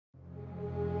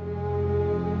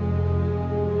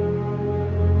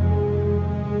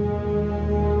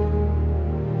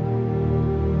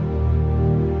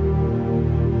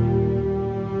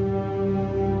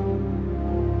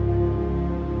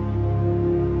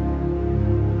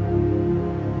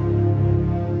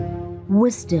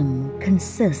Wisdom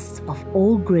consists of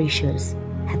all gracious,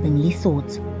 heavenly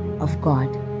thoughts of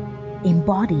God,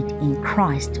 embodied in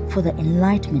Christ for the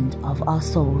enlightenment of our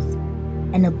souls.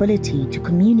 An ability to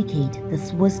communicate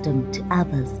this wisdom to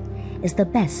others is the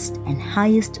best and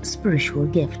highest spiritual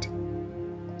gift.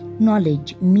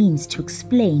 Knowledge means to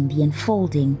explain the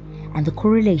unfolding and the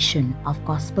correlation of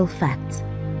gospel facts.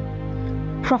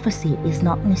 Prophecy is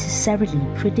not necessarily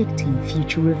predicting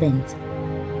future events,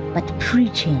 but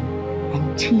preaching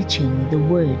and teaching the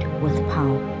word with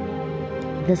power.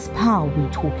 This power we're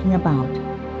talking about,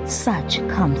 such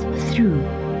comes through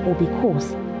or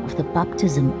because of the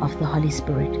baptism of the Holy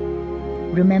Spirit.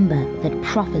 Remember that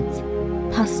prophets,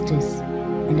 pastors,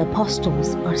 and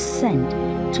apostles are sent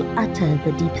to utter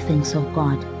the deep things of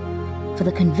God, for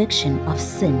the conviction of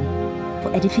sin,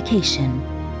 for edification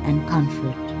and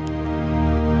comfort.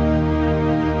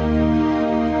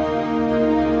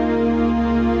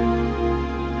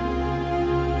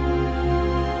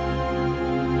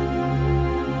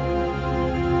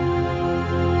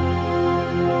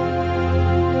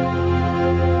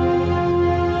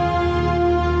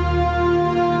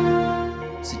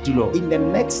 In the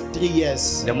next 3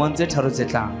 years, we are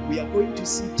going to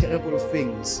see terrible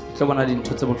things,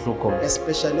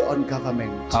 especially on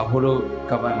government.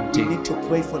 We need to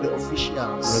pray for the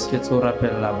officials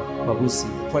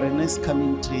for the next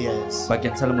coming 3 years,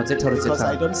 because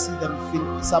I don't see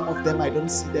them, some of them I don't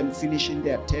see them finishing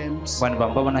their terms,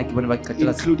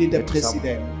 including the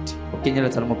president.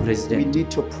 We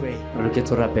need to pray.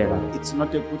 It's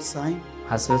not a good sign.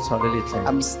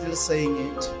 I'm still saying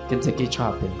it.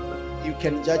 You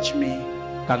can judge me,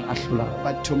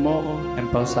 but tomorrow,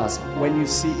 when you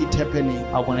see it happening,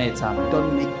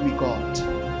 don't make me God.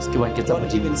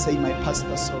 Don't even say my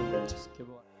pastor saw it.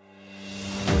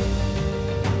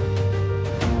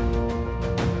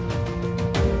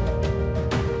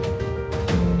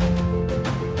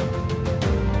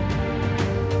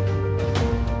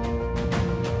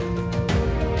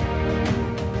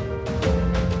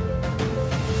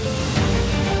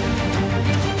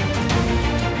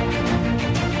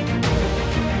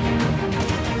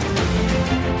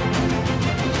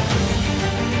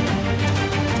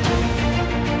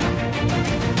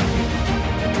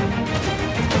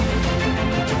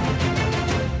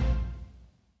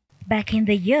 Back in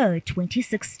the year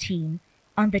 2016,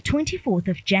 on the 24th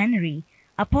of January,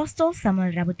 Apostle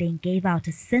Samuel Raboteng gave out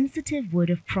a sensitive word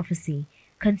of prophecy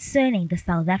concerning the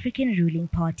South African ruling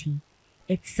party,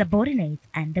 its subordinates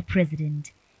and the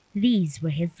president. These were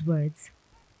his words.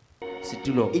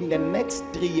 In the next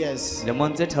 3 years, we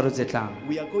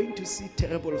are going to see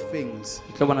terrible things,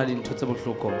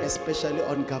 especially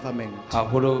on government.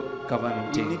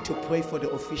 We need to pray for the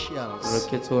officials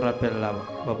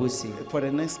for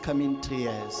the next coming 3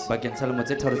 years,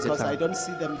 because I don't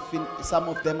see them, some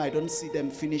of them I don't see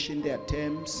them finishing their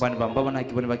terms,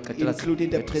 including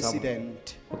the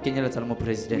president.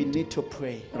 We need to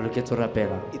pray.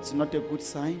 It's not a good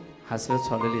sign. I'm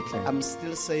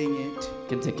still saying it.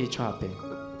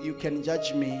 You can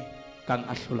judge me,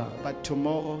 but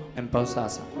tomorrow,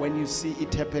 when you see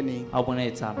it happening,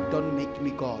 don't make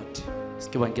me God.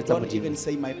 Don't even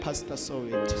say my pastor saw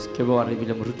it. It's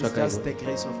just the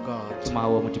grace of God.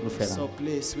 So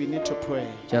please, we need to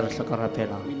pray.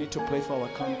 We need to pray for our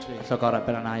country.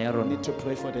 We need to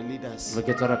pray for the leaders.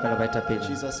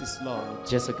 Jesus is Lord.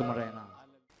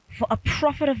 For a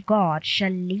prophet of God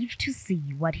shall live to see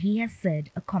what he has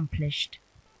said accomplished.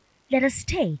 Let us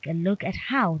take a look at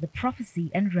how the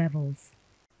prophecy unravels.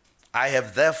 I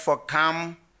have therefore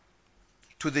come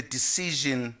to the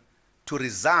decision to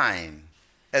resign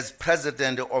as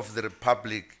President of the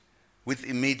Republic with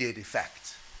immediate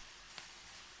effect.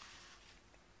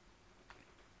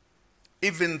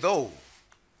 Even though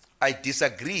I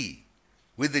disagree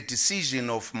with the decision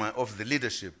of the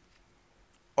leadership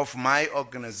of my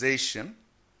organization,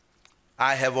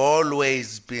 I have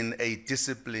always been a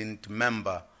disciplined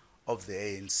member of the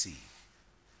ANC.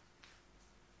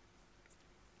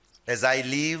 As I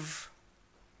live,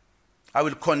 I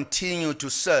will continue to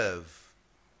serve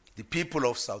the people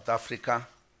of South Africa,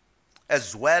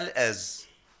 as well as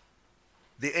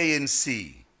the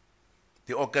ANC,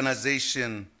 the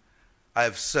organization I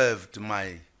have served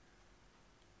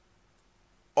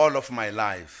all of my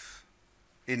life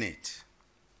in it.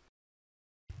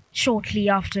 Shortly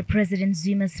after President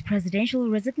Zuma's presidential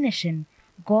resignation,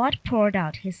 God poured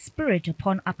out his spirit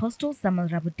upon Apostle Samuel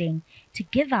Raboteng to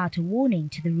give out a warning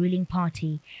to the ruling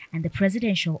party and the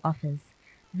presidential office.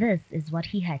 This is what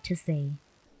he had to say.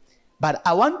 But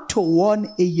I want to warn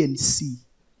ANC.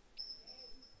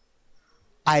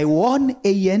 I warn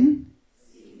ANC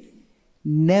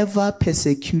Never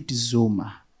persecute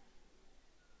Zuma.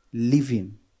 Leave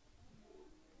him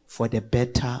for the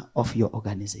better of your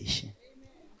organization.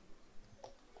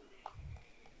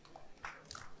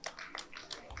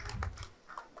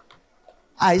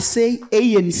 I say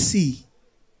ANC,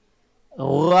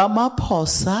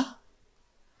 Ramaphosa,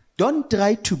 don't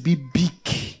try to be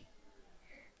big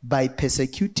by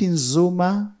persecuting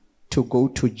Zuma to go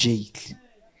to jail.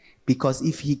 Because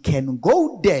if he can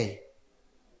go there,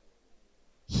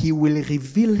 he will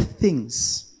reveal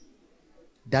things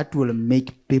that will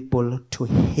make people to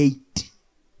hate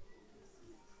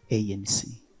ANC.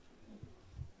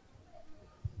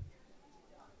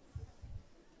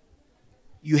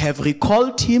 You have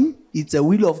recalled him. It's a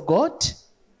will of God.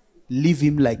 Leave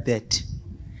him like that.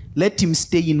 Let him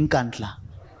stay in Kandla.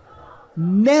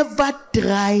 Never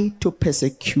try to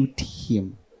persecute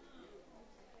him.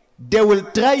 They will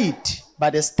try it,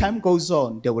 but as time goes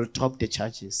on, they will drop the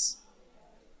charges.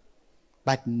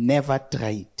 But never try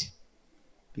it.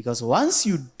 Because once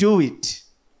you do it,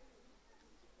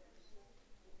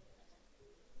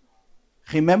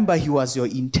 remember he was your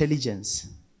intelligence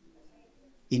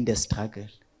in the struggle.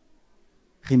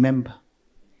 Remember,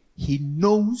 he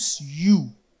knows you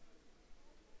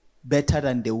better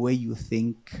than the way you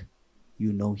think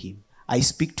you know him. I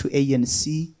speak to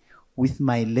ANC with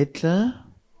my little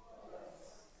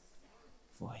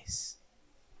voice.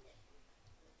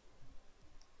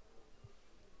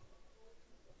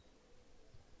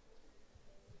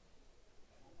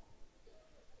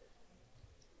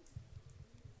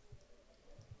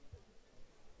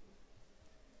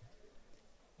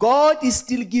 God is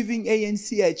still giving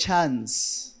ANC a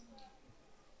chance.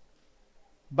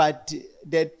 But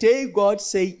the day God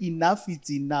say enough is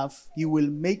enough, he will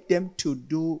make them to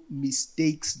do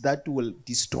mistakes that will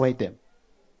destroy them.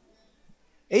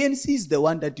 ANC is the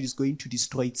one that is going to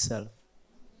destroy itself.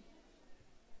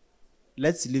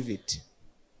 Let's leave it.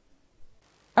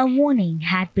 A warning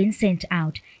had been sent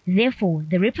out. Therefore,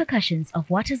 the repercussions of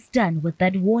what is done with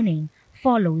that warning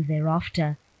follow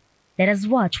thereafter. Let us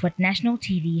watch what national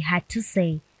TV had to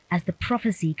say as the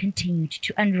prophecy continued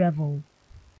to unravel.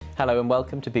 Hello and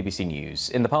welcome to BBC News.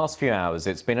 In the past few hours,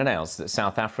 it's been announced that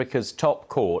South Africa's top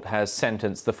court has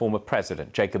sentenced the former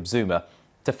president, Jacob Zuma,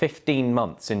 to 15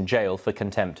 months in jail for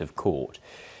contempt of court.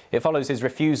 It follows his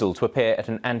refusal to appear at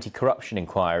an anti-corruption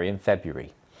inquiry in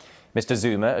February. Mr.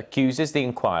 Zuma accuses the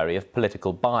inquiry of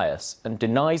political bias and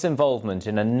denies involvement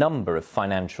in a number of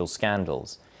financial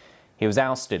scandals. He was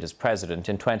ousted as president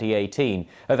in 2018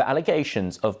 over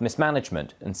allegations of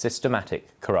mismanagement and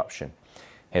systematic corruption.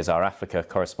 Here's our Africa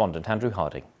correspondent, Andrew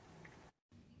Harding.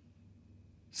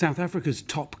 South Africa's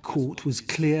top court was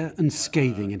clear and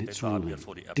scathing in its ruling,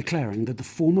 declaring that the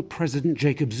former president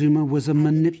Jacob Zuma was a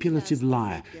manipulative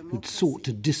liar who'd sought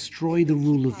to destroy the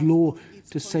rule of law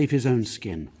to save his own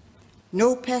skin.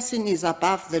 No person is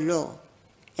above the law,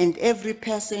 and every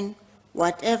person,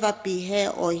 whatever be her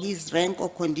or his rank or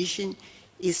condition,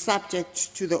 is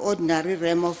subject to the ordinary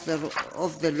realm of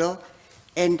the law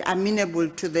and amenable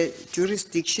to the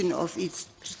jurisdiction of its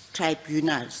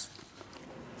tribunals.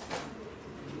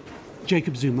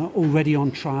 Jacob Zuma, already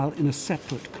on trial in a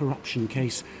separate corruption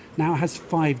case, now has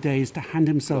 5 days to hand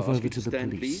himself over to the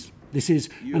police. This is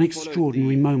an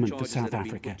extraordinary moment for South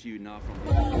Africa.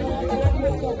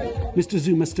 Mr.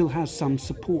 Zuma still has some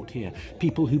support here,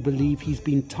 people who believe he's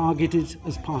been targeted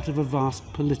as part of a vast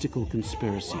political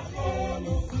conspiracy.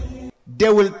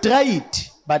 They will try it,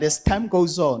 but as time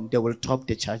goes on, they will drop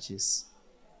the charges.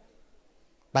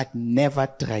 But never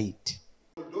try it.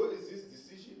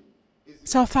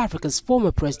 South Africa's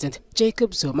former president,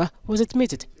 Jacob Zuma, was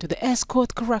admitted to the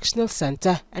Escort Correctional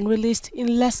Centre and released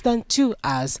in less than 2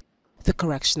 hours. The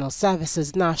Correctional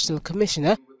Services National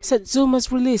Commissioner said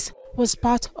Zuma's release was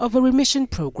part of a remission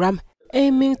program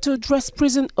aiming to address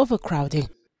prison overcrowding.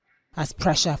 As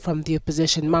pressure from the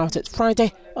opposition mounted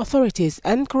Friday, authorities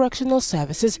and correctional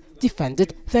services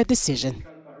defended their decision.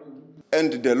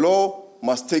 And the law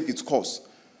must take its course.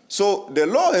 So the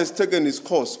law has taken its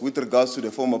course with regards to the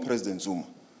former President Zuma.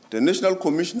 The National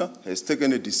Commissioner has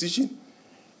taken a decision,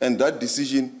 and that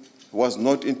decision was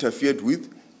not interfered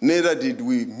with, neither did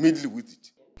we meddle with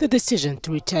it. The decision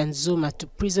to return Zuma to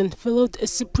prison followed a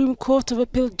Supreme Court of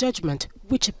Appeal judgment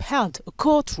which upheld a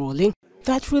court ruling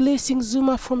that releasing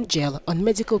Zuma from jail on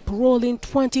medical parole in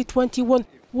 2021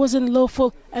 was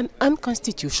unlawful and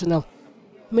unconstitutional.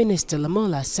 Minister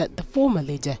Lamola said the former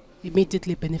leader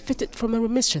immediately benefited from a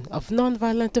remission of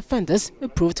non-violent offenders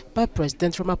approved by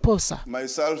President Ramaphosa.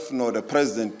 Myself nor the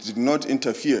President did not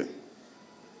interfere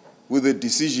with the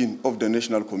decision of the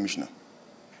National Commissioner.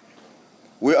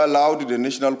 We allowed the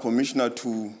National Commissioner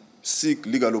to seek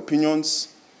legal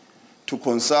opinions, to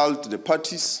consult the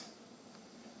parties,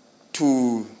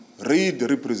 to read the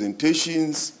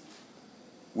representations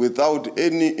without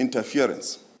any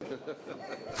interference.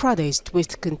 Friday's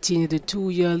twist continued the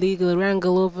 2-year legal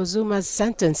wrangle over Zuma's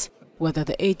sentence. Whether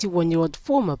the 81-year-old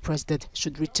former president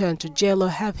should return to jail or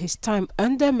have his time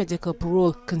under medical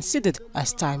parole considered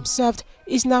as time served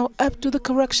is now up to the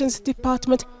Corrections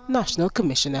Department National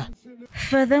Commissioner.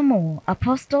 Furthermore,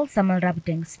 Apostle Samuel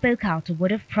Raboteng spoke out a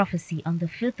word of prophecy on the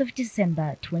 5th of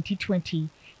December 2020,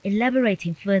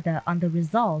 elaborating further on the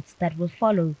results that will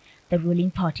follow the ruling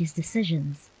party's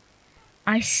decisions.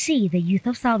 I see the youth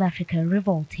of South Africa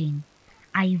revolting.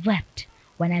 I wept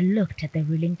when I looked at the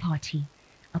ruling party,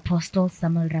 Apostle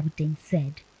Samuel Raboteng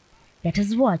said. Let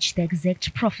us watch the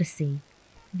exact prophecy.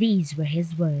 These were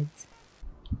his words.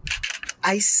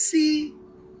 I see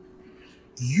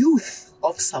youth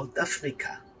of South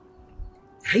Africa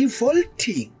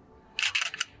revolting.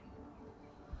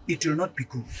 It will not be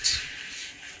good.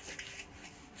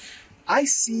 I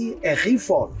see a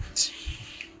revolt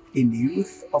in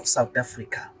youth of South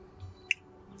Africa.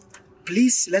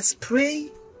 Please, let's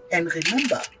pray and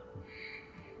remember,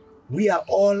 we are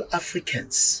all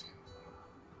Africans.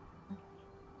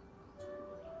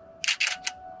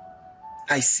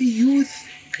 I see youth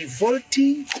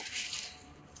revolting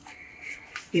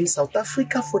in South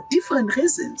Africa for different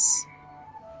reasons.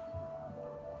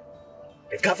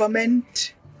 The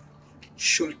government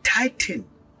should tighten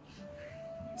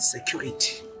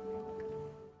security.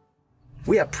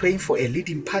 We are praying for a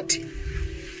leading party.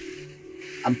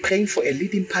 I'm praying for a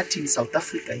leading party in South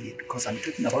Africa here because I'm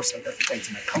talking about South Africa,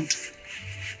 it's my country.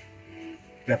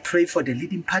 We are praying for the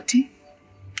leading party.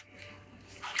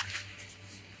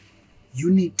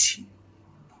 Unity.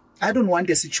 I don't want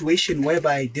a situation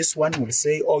whereby this one will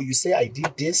say, oh, you say I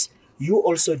did this, you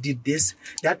also did this,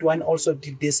 that one also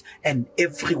did this, and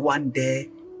everyone there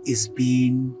is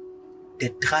being, the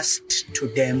trust to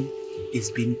them is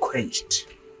being quenched.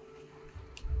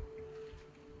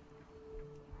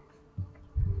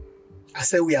 I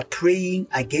say we are praying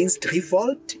against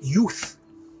revolt, youth.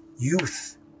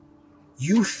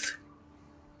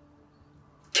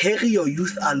 Carry your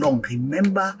youth along.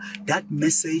 Remember that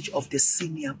message of the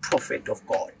senior prophet of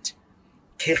God.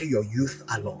 Carry your youth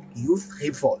along. Youth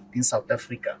revolt in South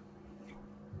Africa.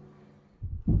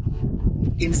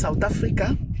 In South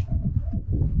Africa,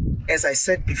 as I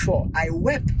said before, I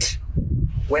wept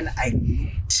when I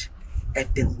looked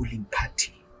at the ruling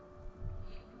party.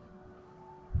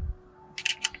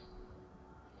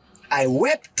 I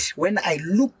wept when I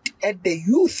looked at the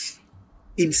youth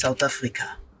in South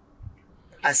Africa.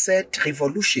 I said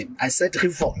revolution. I said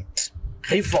revolt.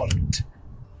 Revolt.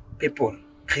 People,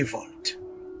 revolt.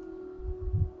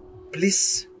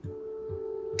 Please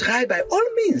try by all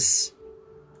means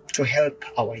to help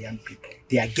our young people.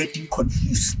 They are getting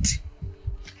confused.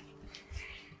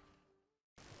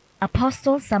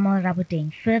 Apostle Samuel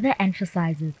Raboteng further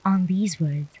emphasizes on these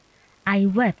words, I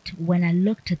wept when I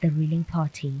looked at the ruling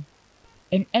party.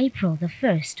 In April the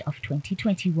 1st of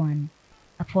 2021,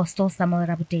 Apostle Samuel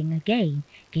Raboteng again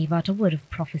gave out a word of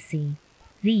prophecy.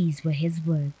 These were his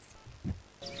words.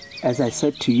 As I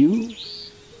said to you,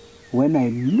 when I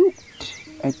looked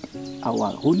at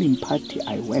our ruling party,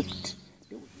 I wept.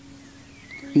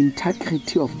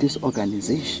 Integrity of this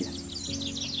organization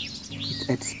is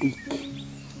at stake.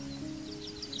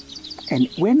 And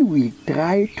when we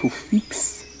try to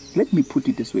fix, let me put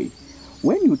it this way,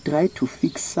 when you try to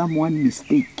fix someone's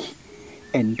mistake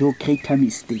and do greater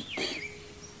mistake,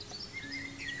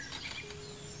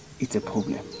 it's a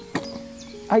problem.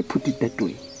 I put it that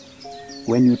way.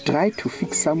 When you try to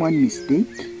fix someone's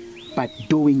mistake but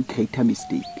doing greater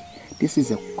mistake, this is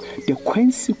the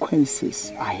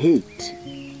consequences ahead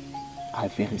are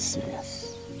very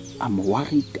serious. I'm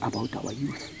worried about our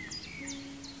youth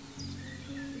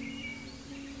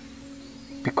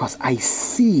because I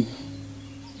see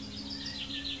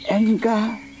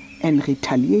anger and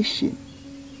retaliation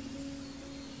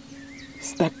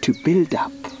start to build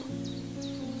up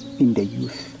in the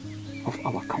youth of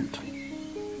our country.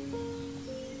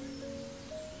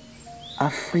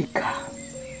 Africa,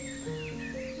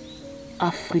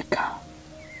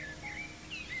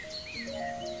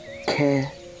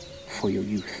 care for your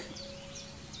youth.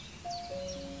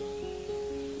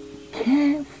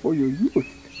 Care for your youth.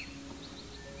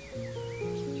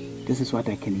 This is what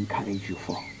I can encourage you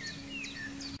for.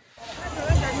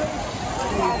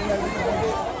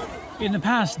 In the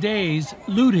past days,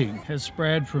 looting has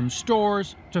spread from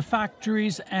stores to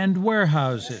factories and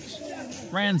warehouses,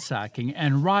 ransacking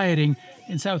and rioting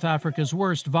in South Africa's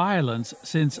worst violence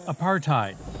since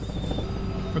apartheid.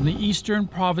 from the eastern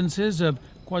provinces of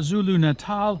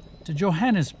KwaZulu-Natal to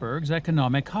Johannesburg's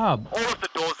economic hub. All of the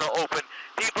doors are open.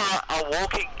 People are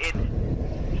walking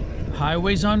in.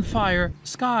 Highways on fire,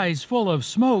 skies full of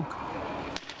smoke.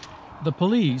 The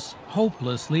police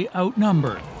hopelessly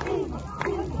outnumbered.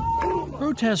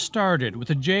 Protests started with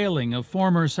the jailing of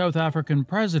former South African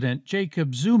President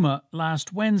Jacob Zuma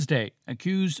last Wednesday,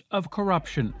 accused of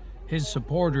corruption. His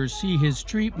supporters see his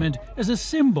treatment as a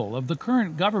symbol of the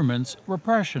current government's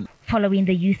repression. Following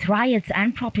the youth riots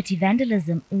and property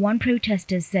vandalism, one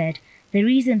protester said the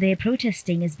reason they're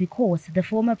protesting is because the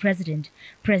former president,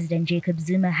 President Jacob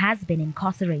Zuma, has been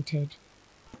incarcerated.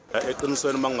 If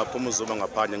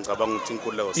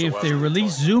they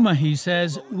release Zuma, he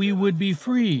says, we would be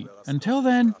free. Until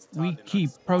then, we keep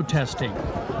protesting.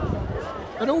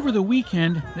 But over the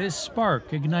weekend, this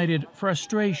spark ignited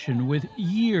frustration with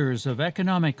years of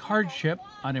economic hardship,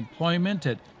 unemployment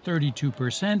at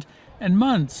 32%, and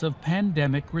months of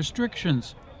pandemic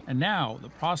restrictions. And now the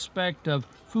prospect of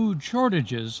food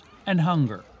shortages and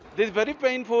hunger. This is very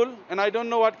painful, and I don't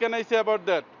know what can I say about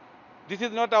that. This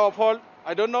is not our fault.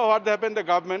 I don't know what happened to the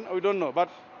government, we don't know, but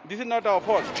this is not our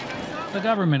fault. The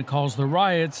government calls the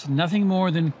riots nothing more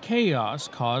than chaos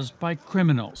caused by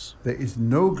criminals. There is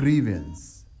no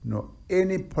grievance, nor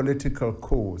any political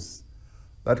cause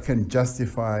that can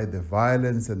justify the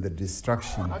violence and the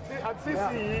destruction.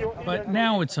 But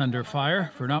now it's under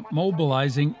fire for not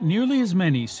mobilizing nearly as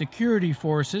many security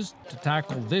forces to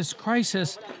tackle this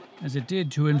crisis as it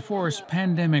did to enforce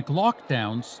pandemic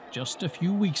lockdowns just a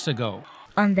few weeks ago.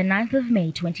 On the 9th of May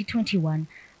 2021,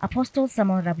 Apostle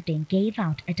Samuel Raboteng gave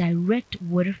out a direct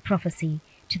word of prophecy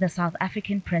to the South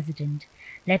African president.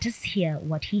 Let us hear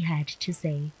what he had to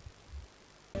say.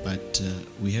 But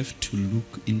we have to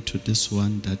look into this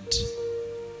one that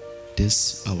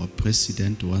this our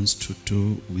president wants to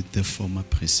do with the former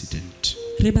president.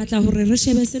 I'm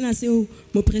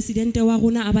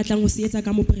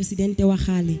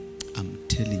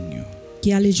telling you,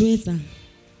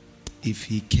 if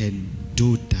he can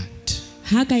do that,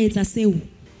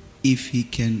 if he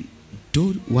can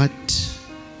do what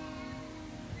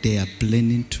they are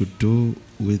planning to do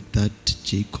with that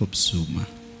Jacob Zuma,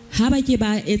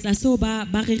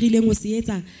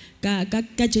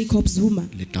 Jacob Zuma.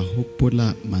 Leta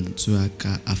hopola mantswe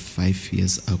a 5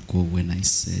 years ago when I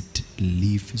said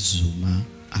leave Zuma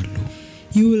alone.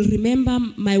 You will remember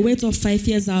my words of 5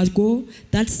 years ago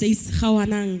that says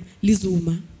Khawanang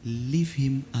Lizuma. Leave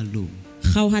him alone.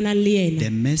 The The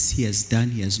mess he has done,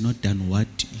 he has not done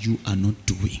what you are not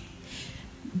doing.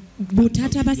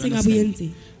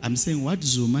 I'm saying what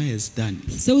Zuma has done,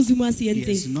 he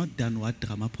has not done what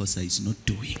Ramaphosa is not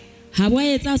doing.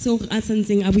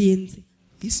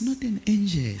 He's not an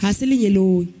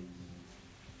angel.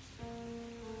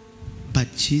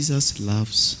 But Jesus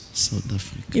loves South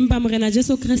Africa.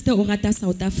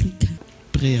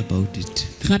 Pray about it.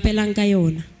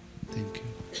 Thank you.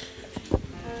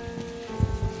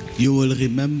 You will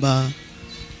remember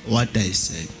what I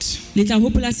said. You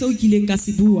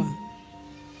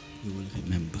will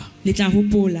remember.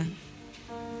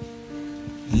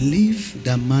 Leave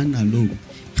the man alone.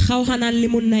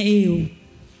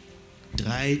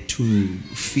 Try to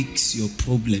fix your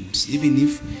problems, even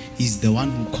if he's the one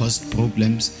who caused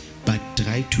problems, but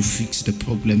try to fix the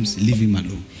problems, leave him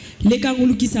alone. Because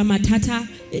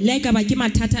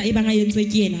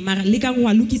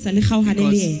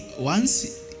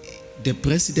once the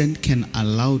president can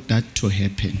allow that to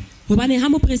happen,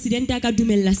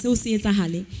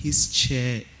 his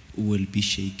chair will be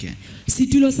shaken.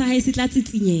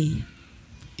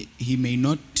 He may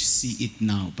not see it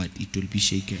now, but it will be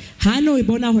shaken.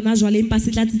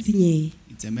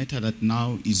 It's a matter that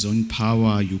now is on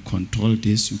power. You control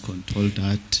this, you control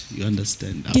that. You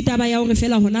understand? Leave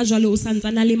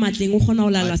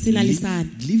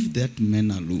that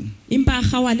man alone.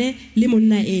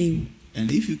 And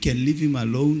if you can leave him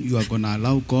alone, you are going to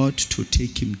allow God to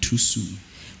take him too soon.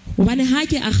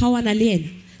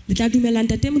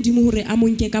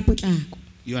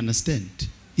 You understand?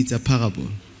 It's a parable.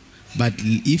 But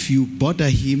if you bother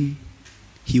him,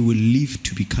 he will live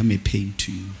to become a pain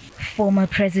to you. Former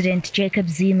President Jacob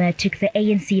Zuma took the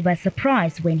ANC by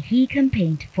surprise when he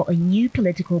campaigned for a new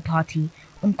political party,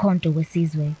 Umkhonto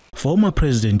weSizwe. Former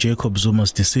President Jacob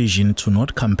Zuma's decision to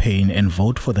not campaign and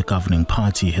vote for the governing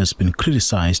party has been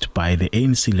criticized by the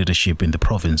ANC leadership in the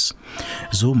province.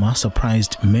 Zuma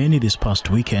surprised many this past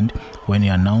weekend when he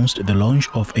announced the launch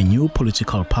of a new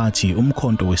political party,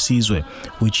 Umkhonto weSizwe,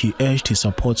 which he urged his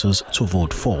supporters to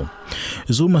vote for.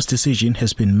 Zuma's decision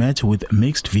has been met with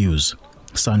mixed views.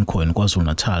 Sanko in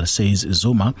KwaZulu-Natal says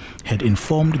Zuma had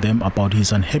informed them about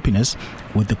his unhappiness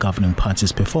with the governing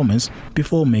party's performance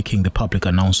before making the public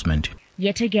announcement.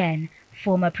 Yet again,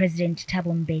 former President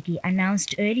Thabo Mbeki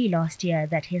announced early last year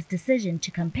that his decision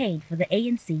to campaign for the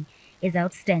ANC is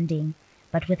outstanding,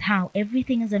 but with how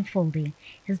everything is unfolding,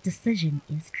 his decision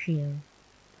is clear.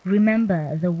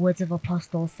 Remember the words of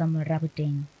Apostle Samuel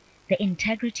Raboteng, the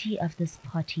integrity of this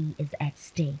party is at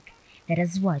stake. Let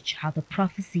us watch how the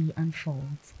prophecy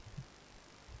unfolds.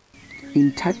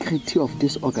 Integrity of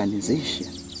this organization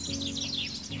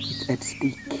is at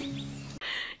stake.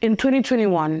 In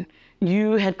 2021,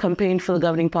 you had campaigned for the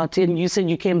governing party and you said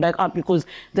you came back up because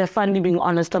they're finally being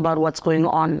honest about what's going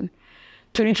on.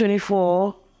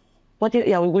 2024, we're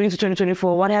going into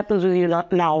 2024. What happens with you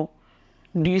now?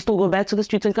 Do you still go back to the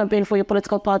streets and campaign for your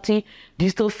political party? Do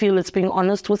you still feel it's being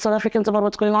honest with South Africans about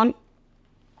what's going on?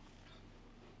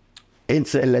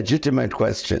 It's a legitimate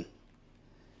question,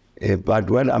 but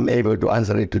when I'm able to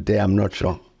answer it today, I'm not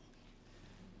sure.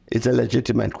 It's a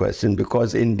legitimate question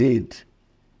because indeed,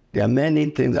 there are many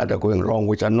things that are going wrong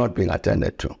which are not being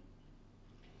attended to.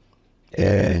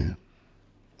 I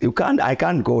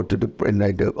can't go to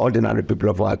the ordinary people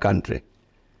of our country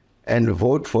and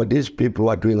vote for these people who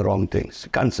are doing wrong things.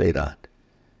 You can't say that.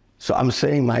 So I'm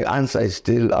saying my answer is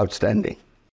still outstanding.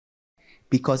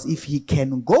 Because if he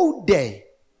can go there,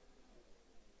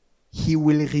 he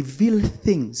will reveal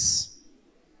things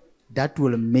that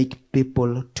will make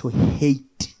people to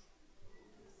hate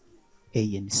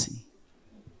ANC.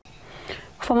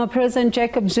 Former President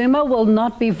Jacob Zuma will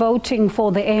not be voting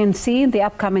for the ANC in the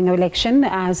upcoming election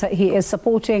as he is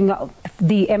supporting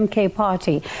the MK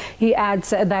party. He adds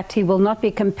that he will not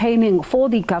be campaigning for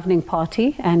the governing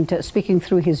party, and speaking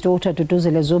through his daughter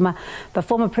Duduzile Zuma, the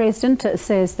former president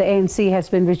says the ANC has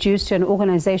been reduced to an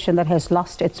organization that has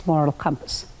lost its moral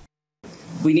compass.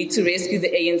 We need to rescue the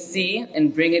ANC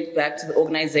and bring it back to the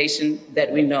organization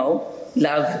that we know,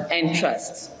 love, and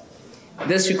trust.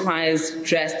 This requires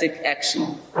drastic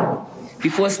action.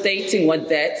 Before stating what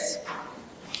that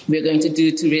we're going to do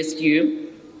to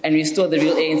rescue and restore the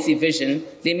real ANC vision,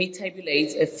 let me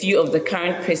tabulate a few of the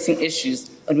current pressing issues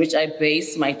on which I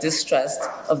base my distrust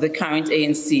of the current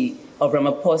ANC of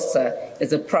Ramaphosa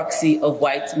as a proxy of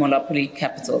white monopoly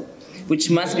capital, which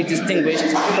must be distinguished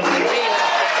from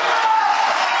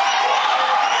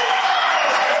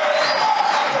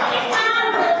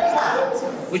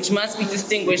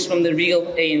the real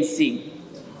ANC.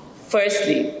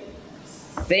 Firstly,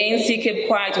 the ANC kept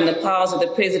quiet when the powers of the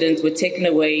president were taken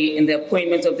away in the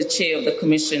appointment of the chair of the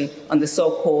commission on the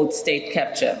so-called state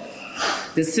capture.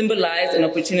 This symbolized an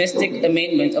opportunistic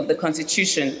amendment of the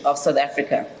Constitution of South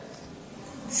Africa.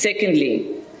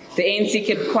 Secondly, the ANC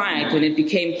kept quiet when it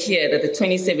became clear that the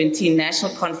 2017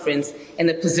 National Conference and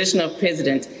the position of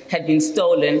president had been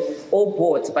stolen or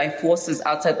bought by forces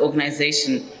outside the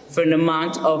organization for an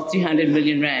amount of 300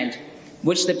 million rand,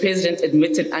 which the president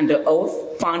admitted under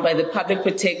oath, found by the public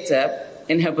protector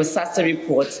in her Bosasa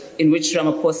report in which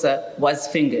Ramaphosa was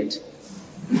fingered.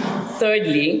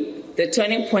 Thirdly, the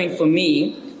turning point for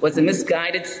me was a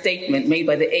misguided statement made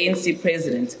by the ANC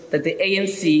president that the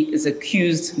ANC is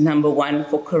accused, number one,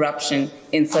 for corruption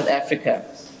in South Africa.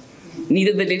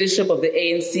 Neither the leadership of the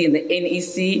ANC and the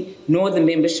NEC nor the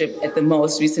membership at the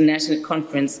most recent national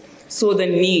conference saw the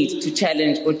need to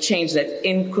challenge or change that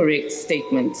incorrect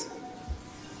statement.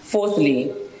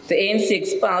 Fourthly, the ANC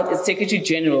expelled its Secretary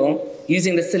General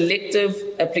using the selective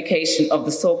application of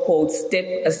the so-called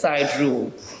step-aside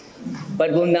rule,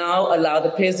 but will now allow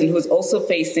the president, who is also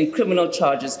facing criminal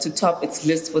charges, to top its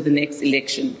list for the next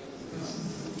election.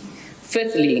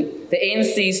 Fifthly, the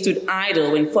ANC stood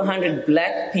idle when 400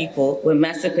 black people were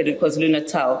massacred in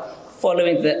KwaZulu-Natal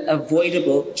following the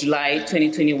avoidable July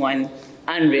 2021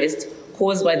 unrest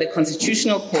caused by the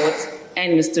Constitutional Court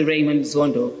and Mr. Raymond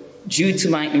Zondo due to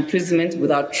my imprisonment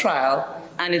without trial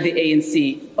under the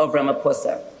ANC of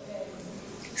Ramaphosa.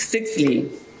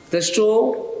 Sixthly,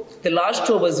 the last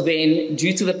straw was when,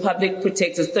 due to the public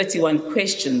protector's 31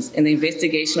 questions in the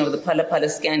investigation of the Phala Phala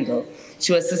scandal,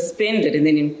 she was suspended and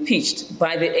then impeached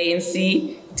by the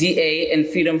ANC, DA, and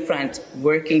Freedom Front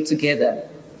working together.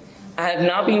 I have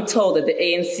now been told that the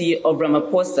ANC of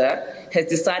Ramaphosa has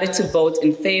decided to vote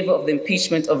in favor of the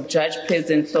impeachment of Judge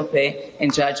President Hlophe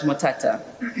and Judge Motata.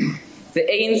 The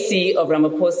ANC of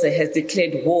Ramaphosa has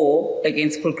declared war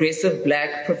against progressive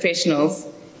black professionals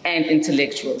and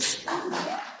intellectuals.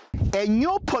 A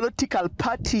new political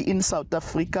party in South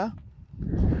Africa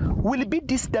will be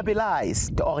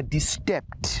destabilized or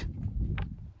disturbed.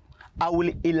 I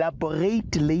will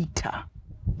elaborate later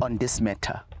on this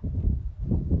matter.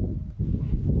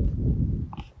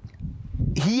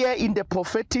 Here in the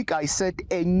prophetic, I said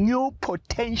a new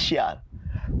potential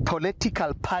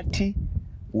political party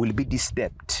will be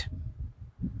disturbed.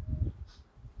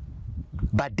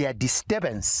 But their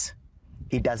disturbance,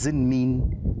 it doesn't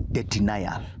mean the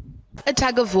denial. A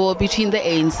tug of war between the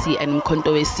ANC and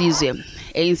Mkhonto weSizwe.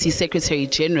 ANC Secretary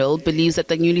General believes that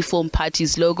the newly formed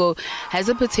party's logo has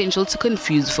the potential to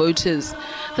confuse voters.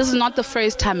 This is not the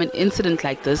first time an incident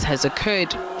like this has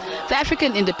occurred. The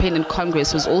African Independent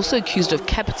Congress was also accused of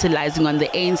capitalizing on the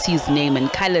ANC's name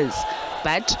and colors.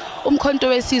 But Mkhonto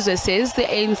weSizwe says the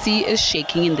ANC is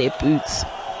shaking in their boots.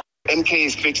 MK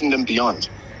is threatening them beyond.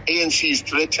 ANC is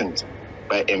threatened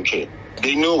by MK.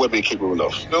 They know what they're capable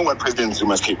of, know what President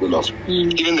Zuma is capable of.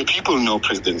 Even the people know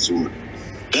President Zuma.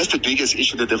 That's the biggest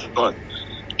issue that they've got.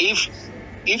 If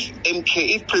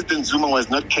President Zuma was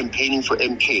not campaigning for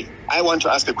MK, I want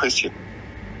to ask a question.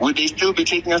 Would they still be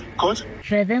taking us to court?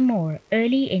 Furthermore,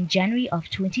 early in January of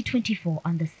 2024,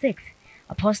 on the 6th,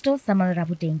 Apostle Samuel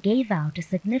Raboteng gave out a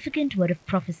significant word of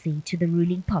prophecy to the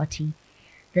ruling party.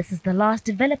 This is the last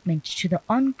development to the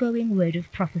ongoing word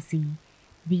of prophecy.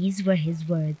 These were his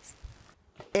words.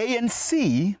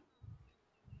 ANC,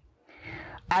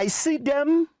 I see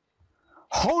them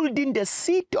holding the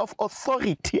seat of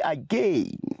authority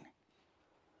again,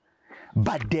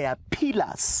 but their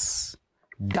pillars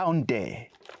down there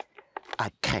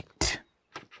are cracked.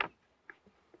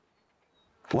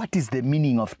 What is the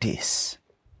meaning of this?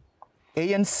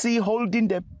 ANC holding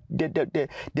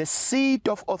the seat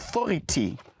of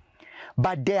authority,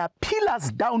 but their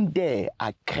pillars down there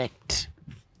are cracked.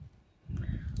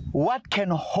 What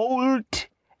can hold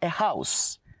a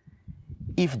house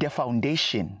if the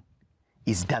foundation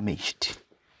is damaged?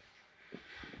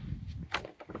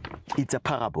 It's a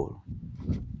parable.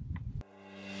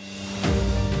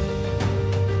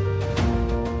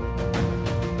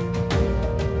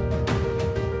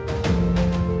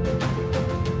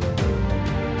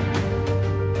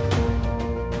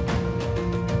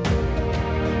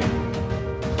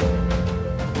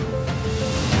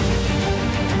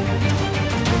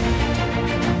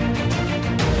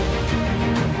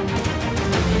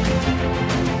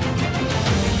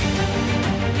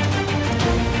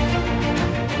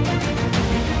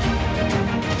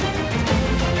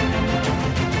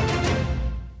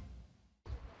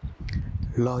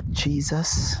 Lord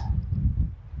Jesus,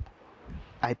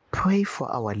 I pray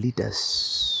for our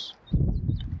leaders,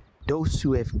 those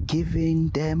who have given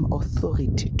them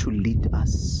authority to lead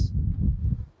us.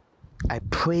 I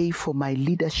pray for my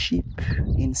leadership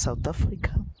in South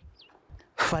Africa.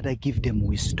 Father, give them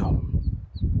wisdom.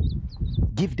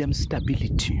 Give them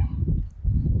stability.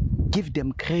 Give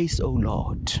them grace, O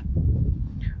Lord.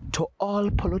 To all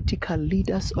political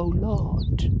leaders, O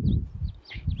Lord,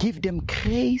 give them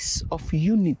grace of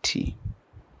unity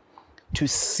to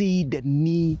see the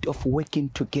need of working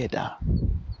together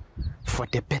for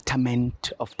the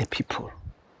betterment of the people.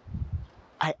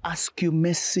 I ask you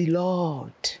mercy,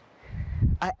 Lord.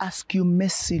 I ask you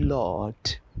mercy,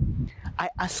 Lord. I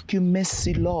ask you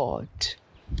mercy, Lord.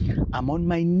 I'm on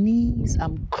my knees,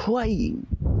 I'm crying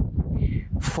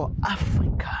for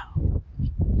Africa.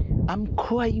 I'm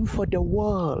crying for the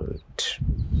world.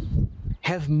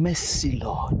 Have mercy,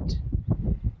 Lord.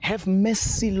 Have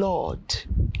mercy, Lord.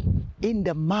 In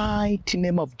the mighty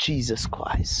name of Jesus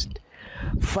Christ.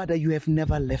 Father, you have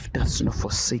never left us nor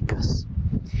forsake us.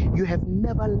 You have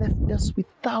never left us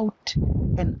without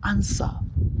an answer.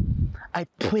 I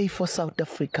pray for South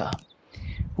Africa.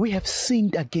 We have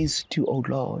sinned against you, O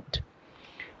Lord.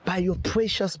 By your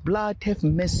precious blood, have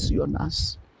mercy on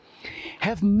us.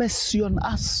 Have mercy on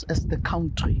us as the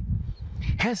country.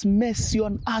 Have mercy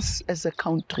on us as a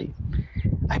country.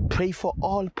 I pray for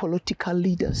all political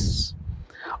leaders,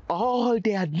 all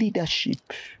their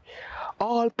leadership,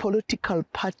 all political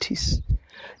parties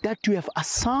that you have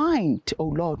assigned, O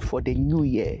Lord, for the new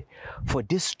year, for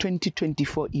this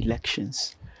 2024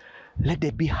 elections. Let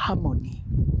there be harmony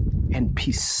and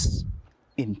peace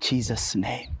in Jesus'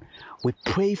 name. We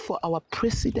pray for our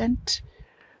President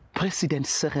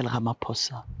Cyril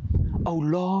Ramaphosa. O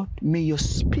Lord, may your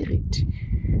spirit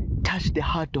touch the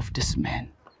heart of this man.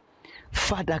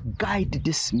 Father, guide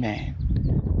this man.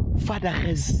 Father,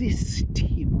 resist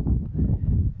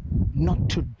him not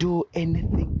to do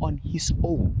anything on his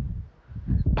own,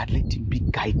 but let him be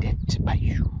guided by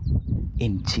you.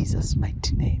 In Jesus'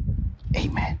 mighty name,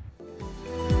 amen.